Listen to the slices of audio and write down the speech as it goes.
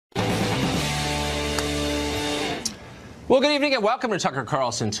Well, good evening and welcome to Tucker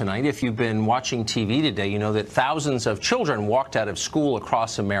Carlson tonight. If you've been watching TV today, you know that thousands of children walked out of school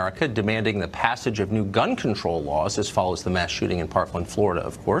across America demanding the passage of new gun control laws. This follows the mass shooting in Parkland, Florida,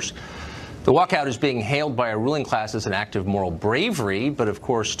 of course. The walkout is being hailed by a ruling class as an act of moral bravery, but of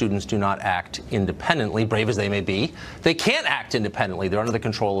course students do not act independently, brave as they may be. They can't act independently. They're under the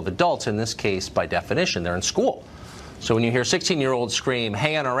control of adults. In this case, by definition, they're in school. So when you hear 16-year-olds scream,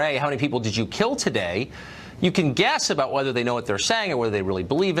 "Hey, NRA, how many people did you kill today?" you can guess about whether they know what they're saying or whether they really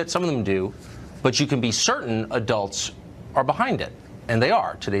believe it. Some of them do. But you can be certain adults are behind it. And they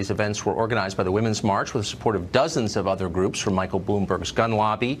are. Today's events were organized by the Women's March with the support of dozens of other groups, from Michael Bloomberg's gun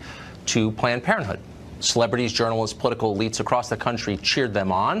lobby to Planned Parenthood. Celebrities, journalists, political elites across the country cheered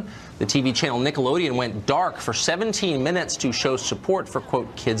them on. The TV channel Nickelodeon went dark for 17 minutes to show support for,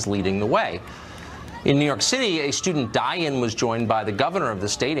 quote, kids leading the way. In New York City, a student die-in was joined by the governor of the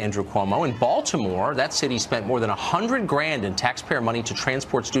state, Andrew Cuomo. In Baltimore, that city spent more than $100 grand in taxpayer money to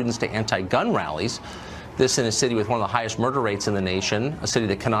transport students to anti-gun rallies. This in a city with one of the highest murder rates in the nation, a city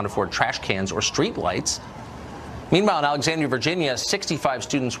that cannot afford trash cans or street lights. Meanwhile, in Alexandria, Virginia, 65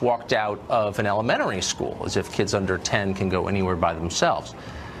 students walked out of an elementary school, as if kids under 10 can go anywhere by themselves.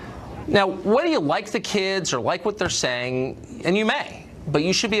 Now, whether you like the kids or like what they're saying, and you may, but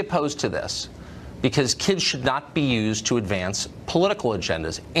you should be opposed to this, because kids should not be used to advance political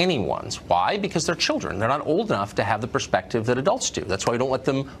agendas, anyone's. Why? Because they're children. They're not old enough to have the perspective that adults do. That's why we don't let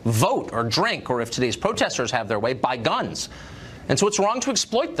them vote or drink, or if today's protesters have their way, buy guns. And so it's wrong to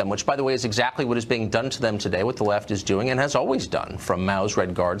exploit them, which, by the way, is exactly what is being done to them today, what the left is doing and has always done, from Mao's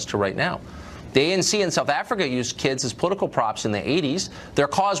Red Guards to right now. The ANC in South Africa used kids as political props in the 80s. Their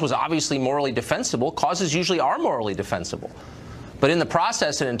cause was obviously morally defensible. Causes usually are morally defensible. But in the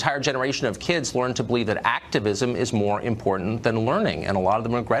process, an entire generation of kids learned to believe that activism is more important than learning, and a lot of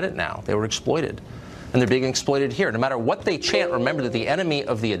them regret it now. They were exploited, and they're being exploited here. No matter what they chant, remember that the enemy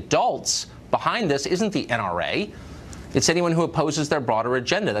of the adults behind this isn't the NRA. It's anyone who opposes their broader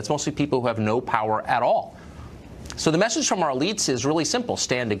agenda. That's mostly people who have no power at all. So the message from our elites is really simple.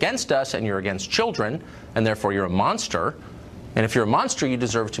 Stand against us, and you're against children, and therefore you're a monster. And if you're a monster, you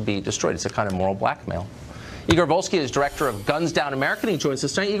deserve to be destroyed. It's a kind of moral blackmail. Igor Volsky is director of Guns Down America, and he joins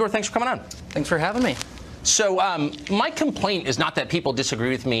us tonight. Igor, thanks for coming on. Thanks for having me. So my complaint is not that people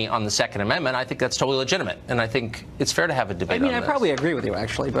disagree with me on the Second Amendment. I think that's totally legitimate, and I think it's fair to have a debate on this. I probably agree with you,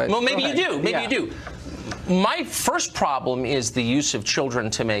 actually. But well, maybe you do. Maybe you do. My first problem is the use of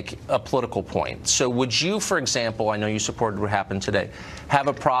children to make a political point. So would you, for example, I know you supported what happened today, have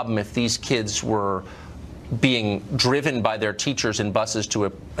a problem if these kids were being driven by their teachers in buses to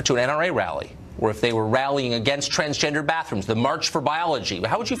an NRA rally? Or if they were rallying against transgender bathrooms, the March for Biology.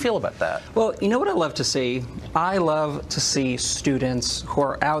 How would you feel about that? Well, you know what I love to see? I love to see students who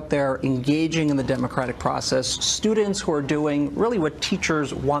are out there engaging in the democratic process, students who are doing really what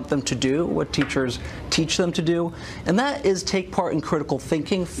teachers want them to do, what teachers teach them to do, and that is take part in critical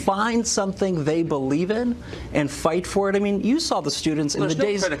thinking, find something they believe in, and fight for it. I mean, you saw the students in the days...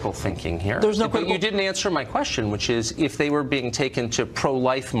 There's no critical thinking here. There's no But you didn't answer my question, which is if they were being taken to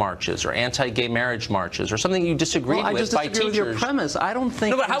pro-life marches or anti-gay marriage marches or something you disagreed with by teachers. With your premise. I don't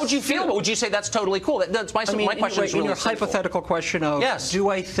think. No, but how would you feel? Would you say that's totally cool? That's my question. Is really in your hypothetical question of, yes, do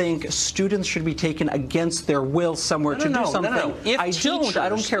I think students should be taken against their will somewhere to do something? No. I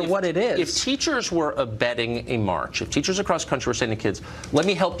don't care what it is. If teachers were abetting a march, if teachers across the country were saying to kids, "Let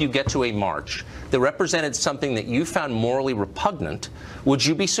me help you get to a march," that represented something that you found morally repugnant, would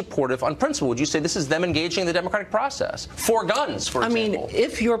you be supportive on principle? Would you say this is them engaging in the democratic process for guns, for example? I mean,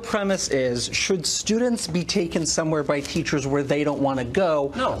 if your premise is, should students be taken somewhere by teachers where they don't want to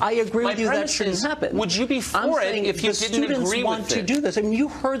go? No. I agree with you that shouldn't happen. Would you be for it if you didn't agree with it? The students want to do this. I mean, you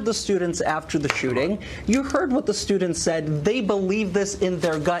heard the students after the shooting. You heard what the students said. They believe this in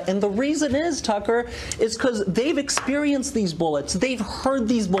their gut. And the reason is, Tucker, is because they've experienced these bullets. They've heard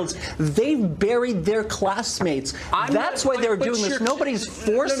these bullets. They've buried their classmates. That's why they're doing this. Nobody's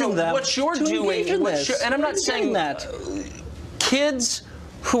forcing them to engage in this. And I'm not saying that. Kids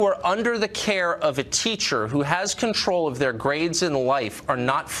who are under the care of a teacher who has control of their grades in life are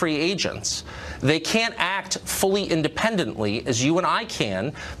not free agents. They can't act fully independently as you and I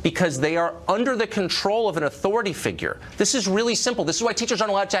can because they are under the control of an authority figure. This is really simple. This is why teachers aren't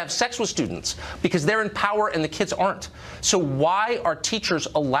allowed to have sex with students, because they're in power and the kids aren't. So why are teachers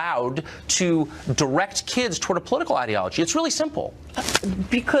allowed to direct kids toward a political ideology? It's really simple.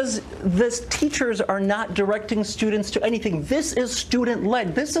 Because the teachers are not directing students to anything. This is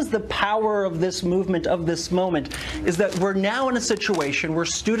student-led. This is the power of this movement, of this moment, is that we're now in a situation where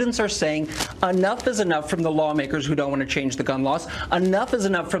students are saying enough is enough from the lawmakers who don't want to change the gun laws. Enough is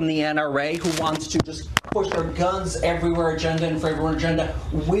enough from the NRA who wants to just push our guns everywhere agenda and for everyone agenda.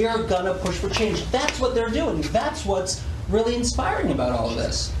 We're going to push for change. That's what they're doing. That's what's really inspiring about all of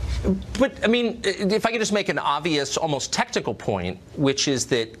this. But, I mean, if I could just make an obvious, almost technical point, which is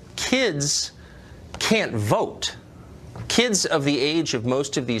that kids can't vote. Kids of the age of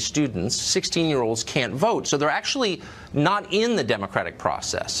most of these students, 16-year-olds, can't vote. So they're actually not in the democratic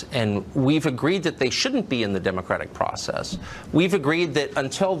process. And we've agreed that they shouldn't be in the democratic process. We've agreed that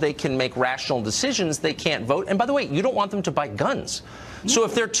until they can make rational decisions, they can't vote. And by the way, you don't want them to buy guns. So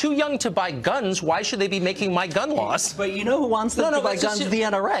if they're too young to buy guns, why should they be making my gun laws? But you know who wants them to buy guns? The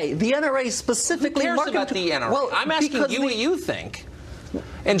NRA. The NRA specifically. Who cares about the NRA? Well, I'm asking you what you think.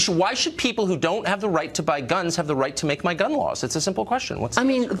 And why should people who don't have the right to buy guns have the right to make my gun laws? It's a simple question. I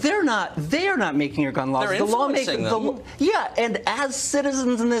mean, they are not making your gun laws. They're influencing them. Yeah, and as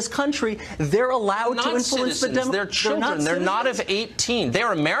citizens in this country, they're allowed to influence the democracy. They're children. They're not of 18.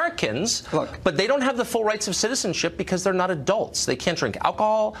 They're Americans, but they don't have the full rights of citizenship because they're not adults. They can't drink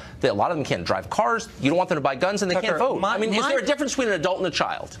alcohol. A lot of them can't drive cars. You don't want them to buy guns, and they can't vote. I mean, is there a difference between an adult and a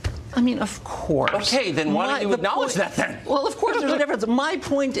child? I mean, of course. Okay, then why don't you acknowledge that then? Well, of course there's a difference. My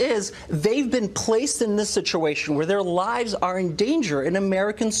point is they've been placed in this situation where their lives are in danger in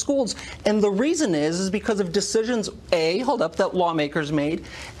American schools. And the reason is because of decisions, A, that lawmakers made,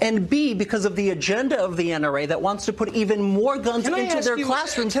 and B, because of the agenda of the NRA that wants to put even more guns into their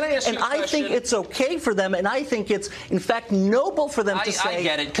classrooms. And I think it's okay for them, and I think it's, in fact, noble for them to say, I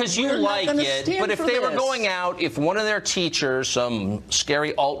get it, because you like it. But if they were going out, if one of their teachers, some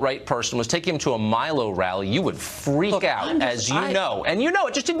scary alt-right person, was taking him to a Milo rally, you would freak out, as you know. And you know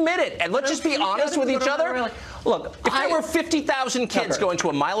it. Just admit it. And let's just be honest with each other. Look, if there were 50,000 kids going to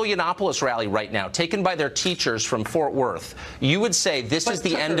a Milo Yiannopoulos rally right now, taken by their teachers from Fort Worth, you would say this is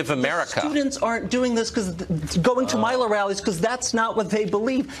the end of America. Students aren't doing this going to Milo rallies because that's not what they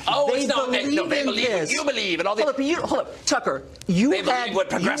believe. They believe what you believe. And all hold up, Tucker. They believe what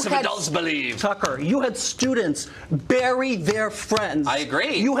progressive adults believe. Tucker, you had students bury their friends. I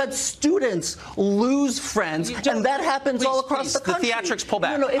agree. You had students lose friends, and that happens all across the country. The theatrics pull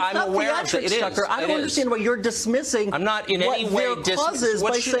back. No, it's I'm not aware theatrics, of it. It is. Tucker. I don't understand why you're dismissing. I'm not in any way dismissing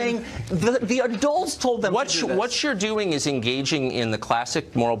by saying the adults told them to do this. What you're doing is engaging in the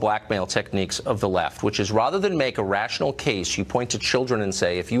classic moral blackmail techniques of the left, which is rather than make a rational case, you point to children and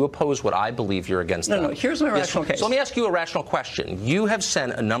say, if you oppose what I believe, you're against them. No, here's my rational case. So let me ask you a rational question. You have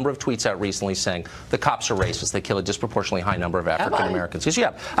sent a number of tweets out recently saying the cops are racist. They kill a disproportionately high number of African Americans. Yes, you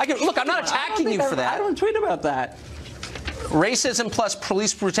have. Look, I'm not attacking you for that. I don't tweet about that. Racism plus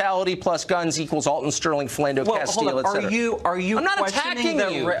police brutality plus guns equals Alton Sterling, Philando Castile, etc. Are you? I'm not attacking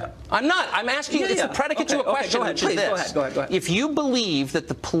you. I'm not. I'm asking you. It's a predicate to a question, which is this: Go ahead. If you believe that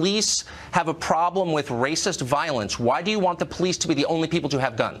the police have a problem with racist violence, why do you want the police to be the only people to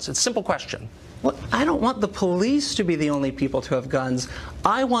have guns? It's a simple question. Well, I don't want the police to be the only people to have guns.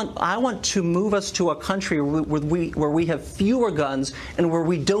 I want to move us to a country where we have fewer guns and where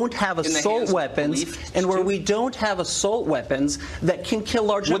we don't have assault weapons that can kill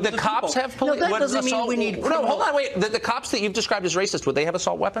large numbers of people. Would the cops have police? No, that doesn't mean we need. No, hold on, wait. The cops that you've described as racist, would they have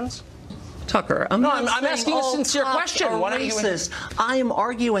assault weapons? Tucker, I'm asking a sincere question. Why don't you? I am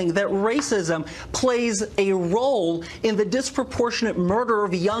arguing that racism plays a role in the disproportionate murder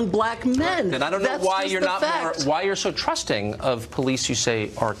of young black men. And I don't know why you're why you're so trusting of police you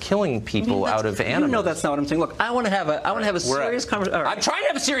say are killing people out of animus. You know that's not what I'm saying. Look, I want to have a serious conversation. I'm trying to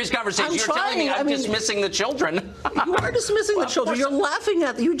have a serious conversation. You're telling me I'm dismissing the children. You are dismissing the children. You're laughing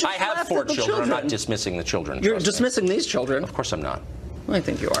at you. I have 4 children. I'm not dismissing the children. You're dismissing these children. Of course I'm not. I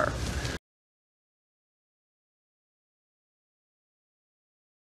think you are.